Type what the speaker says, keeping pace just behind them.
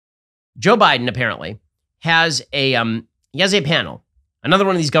Joe Biden apparently has a panel, another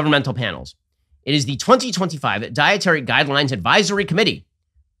one of these governmental panels. It is the 2025 Dietary Guidelines Advisory Committee.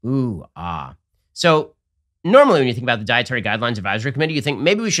 So normally when you think about the Dietary Guidelines Advisory Committee, you think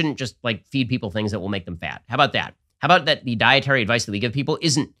maybe we shouldn't just like feed people things that will make them fat. How about that? How about that the dietary advice that we give people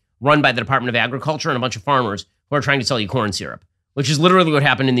isn't run by the Department of Agriculture and a bunch of farmers who are trying to sell you corn syrup, which is literally what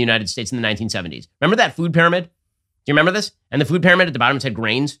happened in the United States in the 1970s. Remember that food pyramid? Do you remember this? And the food pyramid at the bottom said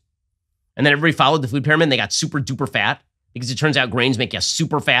grains. And then everybody followed the food pyramid and they got super duper fat because it turns out grains make you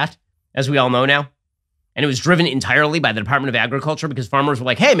super fat, as we all know now. And it was driven entirely by the Department of Agriculture because farmers were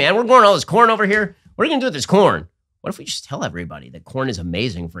like, hey man, we're growing all this corn over here. What are you gonna do with this corn? What if we just tell everybody that corn is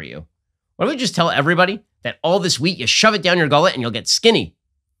amazing for you? What if we just tell everybody that all this wheat, you shove it down your gullet and you'll get skinny?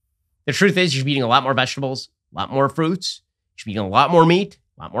 The truth is you should be eating a lot more vegetables, a lot more fruits. You should be eating a lot more meat,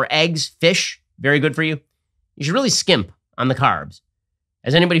 a lot more eggs, fish, very good for you. You should really skimp on the carbs.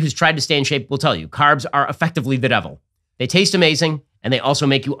 As anybody who's tried to stay in shape will tell you, carbs are effectively the devil. They taste amazing, and they also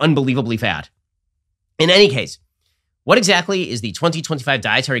make you unbelievably fat. In any case, what exactly is the 2025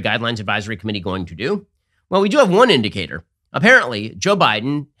 Dietary Guidelines Advisory Committee going to do? Well, we do have one indicator. Apparently, Joe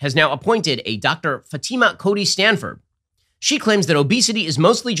Biden has now appointed a Dr. Fatima Cody Stanford. She claims that obesity is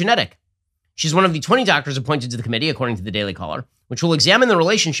mostly genetic. She's one of the 20 doctors appointed to the committee, according to the Daily Caller, which will examine the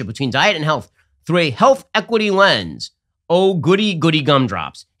relationship between diet and health through a health equity lens. Oh, goody, goody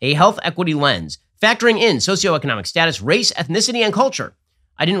gumdrops. A health equity lens, factoring in socioeconomic status, race, ethnicity, and culture.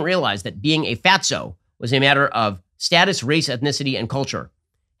 I didn't realize that being a fatso was a matter of status, race, ethnicity, and culture.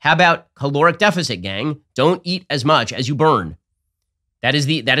 How about caloric deficit, gang? Don't eat as much as you burn. That is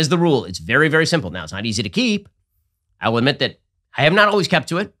the rule. It's very, very simple. Now, it's not easy to keep. I will admit that I have not always kept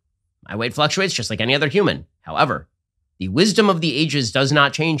to it. My weight fluctuates just like any other human. However, the wisdom of the ages does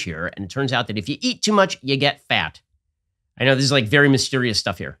not change here, and it turns out that if you eat too much, you get fat. I know this is like very mysterious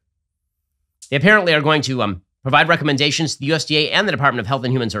stuff here. They apparently are going to provide recommendations to the USDA and the Department of Health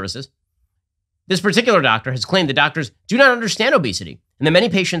and Human Services. This particular doctor has claimed that doctors do not understand obesity and that many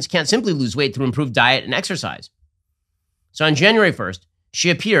patients can't simply lose weight through improved diet and exercise. So on January 1st, she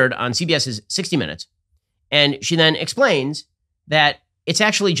appeared on CBS's 60 Minutes, and she then explains that it's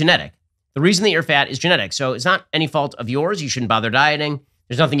actually genetic. The reason that you're fat is genetic. So it's not any fault of yours. You shouldn't bother dieting.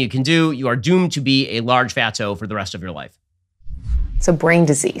 There's nothing you can do. You are doomed to be a large fatso for the rest of your life. It's a brain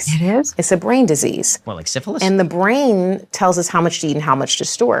disease. It is? It's a brain disease. Well, like syphilis? And the brain tells us how much to eat and how much to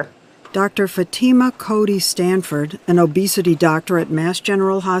store. Dr. Fatima Cody Stanford, an obesity doctor at Mass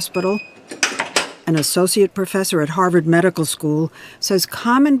General Hospital, an associate professor at Harvard Medical School, says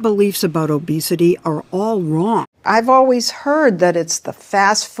common beliefs about obesity are all wrong. I've always heard that it's the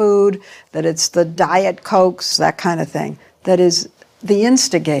fast food, that it's the Diet Cokes, that kind of thing, that is the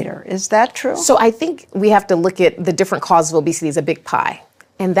instigator. Is that true? So I think we have to look at the different causes of obesity as a big pie.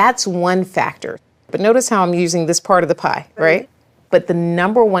 And that's one factor. But notice how I'm using this part of the pie, right? But the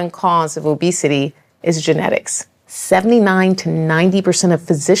number one cause of obesity is genetics. 79 to 90% of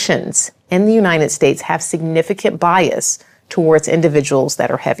physicians in the United States have significant bias towards individuals that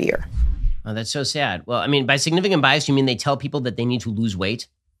are heavier. Oh, that's so sad. Well, I mean, by significant bias, you mean they tell people that they need to lose weight,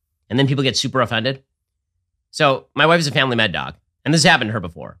 and then people get super offended? So my wife is a family med doc, and this has happened to her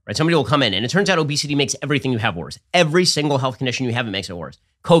before, right? Somebody will come in, and it turns out obesity makes everything you have worse. Every single health condition you have, it makes it worse.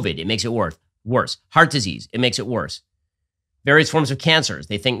 COVID, it makes it worse. Heart disease, it makes it worse. Various forms of cancers,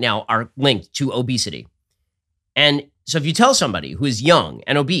 they think now are linked to obesity. And so if you tell somebody who is young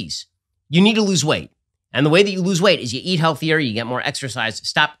and obese, you need to lose weight. And the way that you lose weight is you eat healthier, you get more exercise,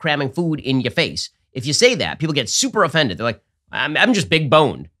 stop cramming food in your face. If you say that, people get super offended. They're like, I'm just big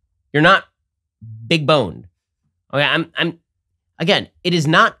boned. You're not big boned. Okay, again, it is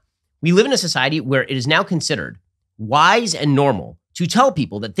not, we live in a society where it is now considered wise and normal to tell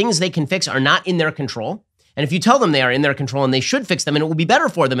people that things they can fix are not in their control. And if you tell them they are in their control and they should fix them and it will be better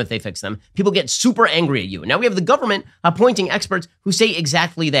for them if they fix them, people get super angry at you. Now we have the government appointing experts who say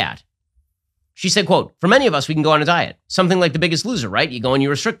exactly that. She said, quote, for many of us, we can go on a diet. Something like The Biggest Loser, right? You go and you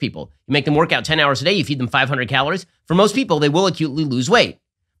restrict people. You make them work out 10 hours a day. You feed them 500 calories. For most people, they will acutely lose weight.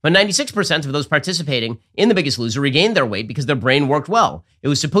 But 96% of those participating in The Biggest Loser regained their weight because their brain worked well. It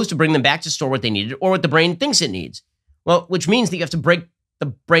was supposed to bring them back to store what they needed or what the brain thinks it needs. Well, which means that you have to break the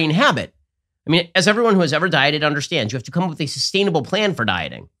brain habit. I mean, as everyone who has ever dieted understands, you have to come up with a sustainable plan for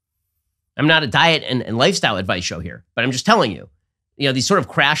dieting. I'm not a diet and lifestyle advice show here, but I'm just telling you, these sort of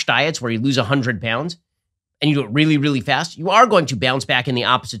crash diets where you lose 100 pounds and you do it really, really fast, you are going to bounce back in the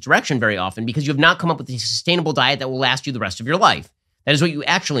opposite direction very often because you have not come up with a sustainable diet that will last you the rest of your life. That is what you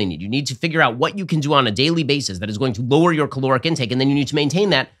actually need. You need to figure out what you can do on a daily basis that is going to lower your caloric intake, and then you need to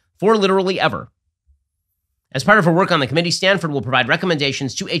maintain that for literally ever. As part of her work on the committee, Stanford will provide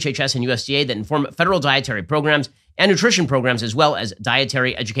recommendations to HHS and USDA that inform federal dietary programs and nutrition programs, as well as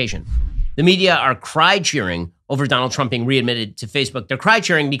dietary education. The media are cry-cheering over Donald Trump being readmitted to Facebook. They're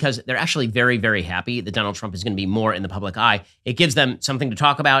cry-cheering because they're actually very, very happy that Donald Trump is going to be more in the public eye. It gives them something to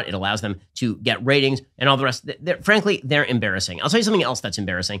talk about. It allows them to get ratings and all the rest. Frankly, they're embarrassing. I'll tell you something else that's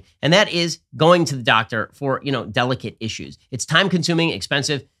embarrassing, and that is going to the doctor for, delicate issues. It's time-consuming,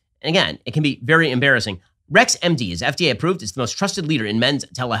 expensive, and again, it can be very embarrassing. Rex MD is FDA approved. It's the most trusted leader in men's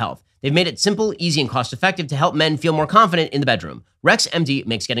telehealth. They've made it simple, easy, and cost-effective to help men feel more confident in the bedroom. Rex MD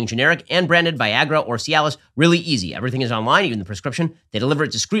makes getting generic and branded Viagra or Cialis really easy. Everything is online, even the prescription. They deliver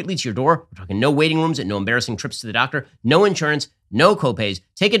it discreetly to your door. We're talking no waiting rooms and no embarrassing trips to the doctor, no insurance, no copays.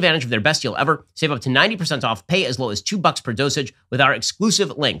 Take advantage of their best deal ever. Save up to 90% off. Pay as low as $2 per dosage with our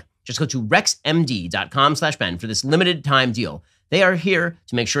exclusive link. Just go to rexmd.com/Ben for this limited time deal. They are here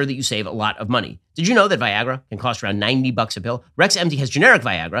to make sure that you save a lot of money. Did you know that Viagra can cost around $90 a pill? Rex MD has generic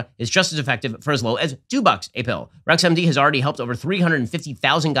Viagra. It's just as effective for as low as $2 a pill. Rex MD has already helped over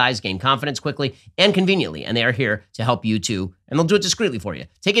 350,000 guys gain confidence quickly and conveniently, and they are here to help you too, and they'll do it discreetly for you.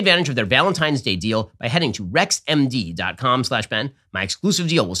 Take advantage of their Valentine's Day deal by heading to rexmd.com/Ben. My exclusive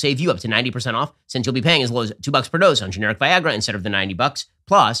deal will save you up to 90% off, since you'll be paying as low as $2 per dose on generic Viagra instead of the $90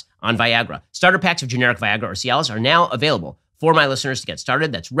 plus on Viagra. Starter packs of generic Viagra or Cialis are now available for my listeners to get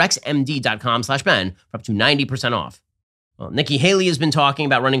started. That's rexmd.com/Ben for up to 90% off. Well, Nikki Haley has been talking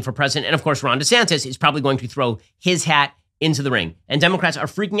about running for president, and of course, Ron DeSantis is probably going to throw his hat into the ring. And Democrats are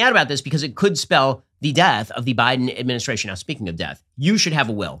freaking out about this because it could spell the death of the Biden administration. Now, speaking of death, you should have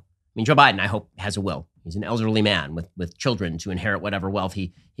a will. I mean, Joe Biden, I hope, has a will. He's an elderly man with children to inherit whatever wealth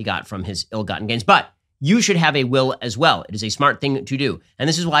he got from his ill-gotten gains. But you should have a will as well. It is a smart thing to do. And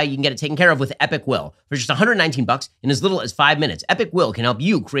this is why you can get it taken care of with Epic Will. For just $119 in as little as 5 minutes, Epic Will can help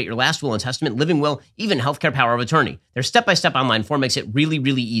you create your last will and testament, living will, even healthcare power of attorney. Their step-by-step online form makes it really,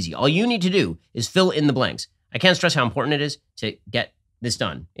 really easy. All you need to do is fill in the blanks. I can't stress how important it is to get this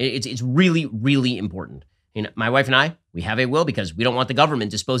done. It's really, really important. My wife and I, we have a will because we don't want the government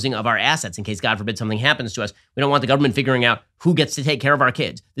disposing of our assets in case, God forbid, something happens to us. We don't want the government figuring out who gets to take care of our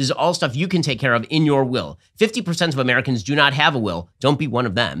kids. This is all stuff you can take care of in your will. 50% of Americans do not have a will. Don't be one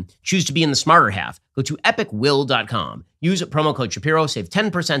of them. Choose to be in the smarter half. Go to epicwill.com. Use promo code Shapiro. Save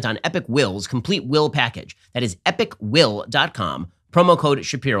 10% on Epic Will's complete will package. That is epicwill.com. Promo code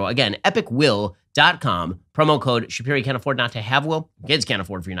Shapiro. Again, epicwill.com. Promo code Shapiro. You can't afford not to have will. Kids can't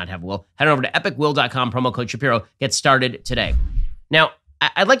afford for you not to have a will. Head on over to epicwill.com. Promo code Shapiro. Get started today. Now,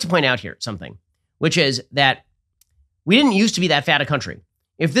 I'd like to point out here something, which is that we didn't used to be that fat a country.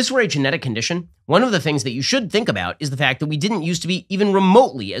 If this were a genetic condition, one of the things that you should think about is the fact that we didn't used to be even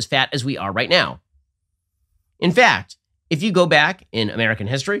remotely as fat as we are right now. In fact, if you go back in American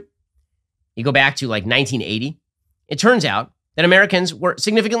history, you go back to like 1980, it turns out that Americans were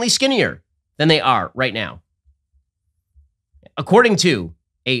significantly skinnier than they are right now. According to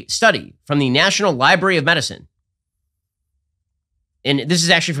a study from the National Library of Medicine, and this is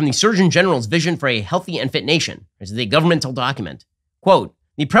actually from the Surgeon General's Vision for a Healthy and Fit Nation. This is a governmental document. Quote,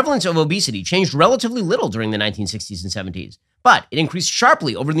 the prevalence of obesity changed relatively little during the 1960s and 70s, but it increased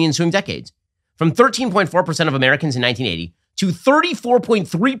sharply over the ensuing decades. From 13.4% of Americans in 1980 to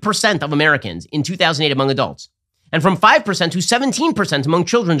 34.3% of Americans in 2008 among adults, and from 5% to 17% among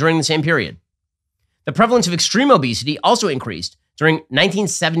children during the same period. The prevalence of extreme obesity also increased during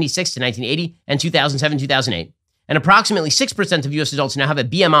 1976 to 1980 and 2007-2008, and approximately 6% of U.S. adults now have a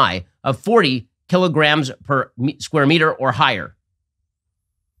BMI of 40 kilograms per square meter or higher.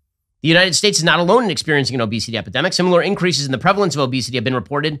 The United States is not alone in experiencing an obesity epidemic. Similar increases in the prevalence of obesity have been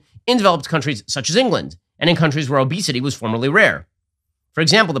reported in developed countries such as England and in countries where obesity was formerly rare. For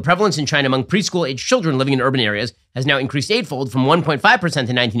example, the prevalence in China among preschool-aged children living in urban areas has now increased eightfold from 1.5% in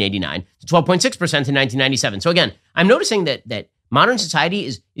 1989 to 12.6% in 1997. So again, I'm noticing that modern society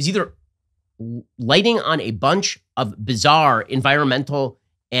is either lighting on a bunch of bizarre environmental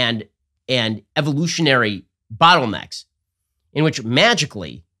and evolutionary bottlenecks in which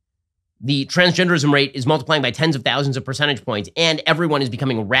magically the transgenderism rate is multiplying by tens of thousands of percentage points and everyone is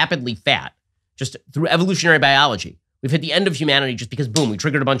becoming rapidly fat just through evolutionary biology. We've hit the end of humanity just because, boom, we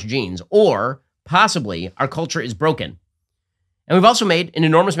triggered a bunch of genes. Or possibly our culture is broken. And we've also made an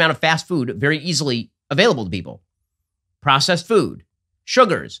enormous amount of fast food very easily available to people. Processed food,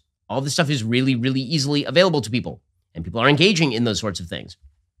 sugars, all this stuff is really, really easily available to people. And people are engaging in those sorts of things.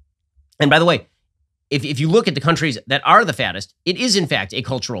 And by the way, if you look at the countries that are the fattest, it is in fact a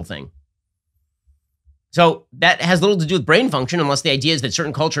cultural thing. So that has little to do with brain function, unless the idea is that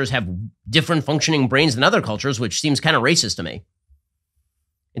certain cultures have different functioning brains than other cultures, which seems kind of racist to me.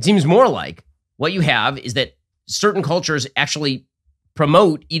 It seems more like what you have is that certain cultures actually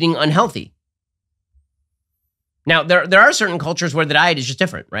promote eating unhealthy. Now, there are certain cultures where the diet is just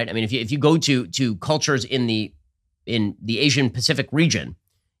different, right? I mean, if you go to cultures in the Asian Pacific region,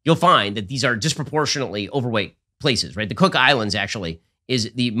 you'll find that these are disproportionately overweight places, right? The Cook Islands actually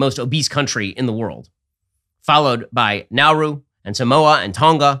is the most obese country in the world, followed by Nauru and Samoa and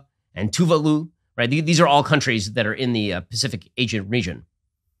Tonga and Tuvalu, right? These are all countries that are in the Pacific Asian region.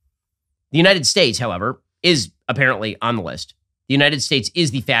 The United States, however, is apparently on the list. The United States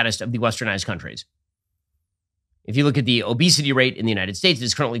is the fattest of the westernized countries. If you look at the obesity rate in the United States, it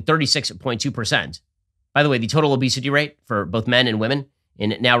is currently 36.2%. By the way, the total obesity rate for both men and women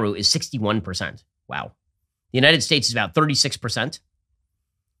in Nauru is 61%. Wow. The United States is about 36%.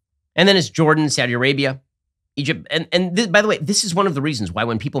 And then it's Jordan, Saudi Arabia, Egypt. By the way, this is one of the reasons why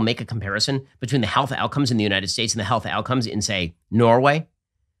when people make a comparison between the health outcomes in the United States and the health outcomes in, say, Norway,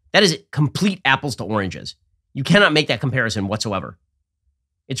 that is complete apples to oranges. You cannot make that comparison whatsoever.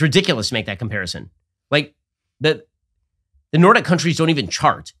 It's ridiculous to make that comparison. Like, the Nordic countries don't even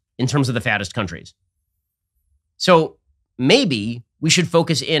chart in terms of the fattest countries. So maybe we should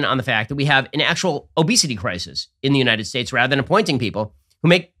focus in on the fact that we have an actual obesity crisis in the United States rather than appointing people who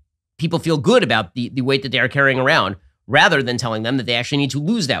make people feel good about the weight that they are carrying around rather than telling them that they actually need to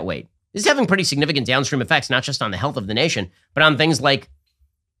lose that weight. This is having pretty significant downstream effects, not just on the health of the nation, but on things like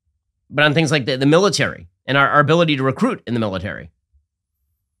the military and our ability to recruit in the military.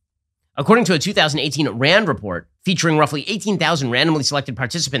 According to a 2018 RAND report featuring roughly 18,000 randomly selected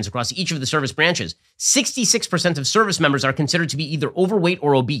participants across each of the service branches, 66% of service members are considered to be either overweight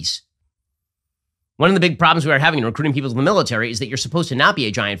or obese. One of the big problems we are having in recruiting people to the military is that you're supposed to not be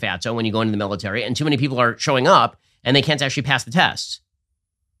a giant fatso when you go into the military, and too many people are showing up and they can't actually pass the tests.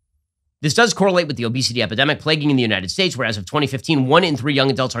 This does correlate with the obesity epidemic plaguing in the United States, where as of 2015, 1 in 3 young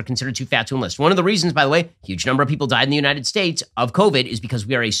adults are considered too fat to enlist. One of the reasons, by the way, huge number of people died in the United States of COVID is because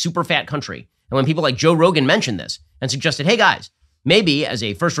we are a super fat country. And when people like Joe Rogan mentioned this and suggested, hey guys, maybe as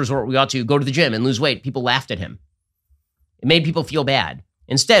a first resort, we ought to go to the gym and lose weight, people laughed at him. It made people feel bad.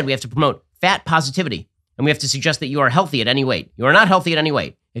 Instead, we have to promote fat positivity, and we have to suggest that you are healthy at any weight. You are not healthy at any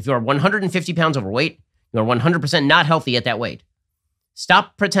weight. If you are 150 pounds overweight, you are 100% not healthy at that weight.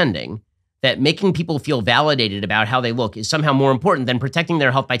 Stop pretending that making people feel validated about how they look is somehow more important than protecting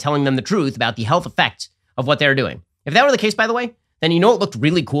their health by telling them the truth about the health effects of what they're doing. If that were the case, by the way, then you know what looked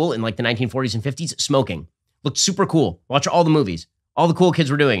really cool in like the 1940s and 50s? Smoking. Looked super cool. Watch all the movies. All the cool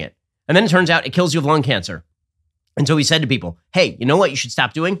kids were doing it. And then it turns out it kills you of lung cancer. And so he said to people, hey, you know what you should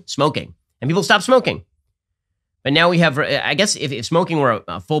stop doing? Smoking. And people stopped smoking. But now we have, I guess if smoking were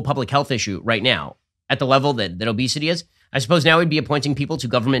a full public health issue right now, at the level that obesity is, I suppose now we'd be appointing people to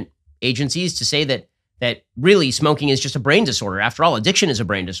government agencies to say that really smoking is just a brain disorder. After all, addiction is a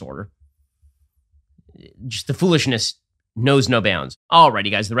brain disorder. Just the foolishness knows no bounds. Alrighty,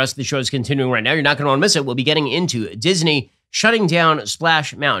 guys, the rest of the show is continuing right now. You're not going to want to miss it. We'll be getting into Disney shutting down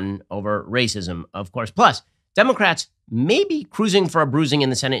Splash Mountain over racism, of course. Plus, Democrats may be cruising for a bruising in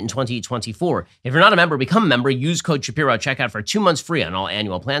the Senate in 2024. If you're not a member, become a member. Use code Shapiro at checkout for 2 months free on all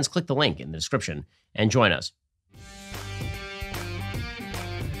annual plans. Click the link in the description and join us.